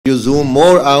You zoom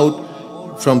more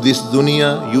out from this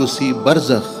dunya, you see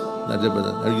barzakh.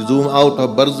 And you zoom out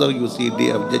of barzakh, you see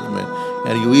day of judgment.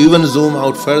 And you even zoom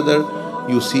out further,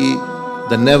 you see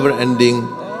the never-ending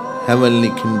heavenly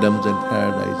kingdoms and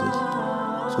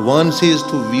paradises. So one is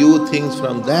to view things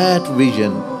from that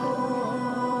vision,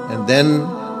 and then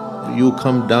you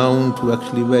come down to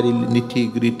actually very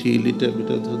nitty-gritty, little bit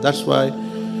of. So that's why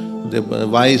the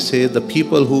wise say the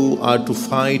people who are to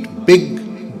fight big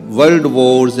world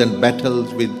wars and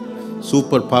battles with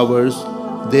superpowers,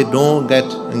 they don't get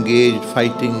engaged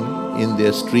fighting in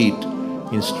their street,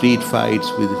 in street fights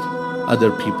with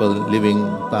other people living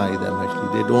by them.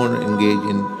 Actually, they don't engage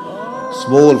in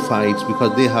small fights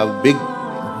because they have big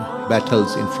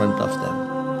battles in front of them.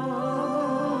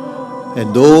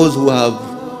 And those who have,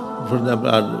 for example,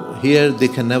 are here, they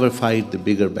can never fight the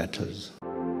bigger battles.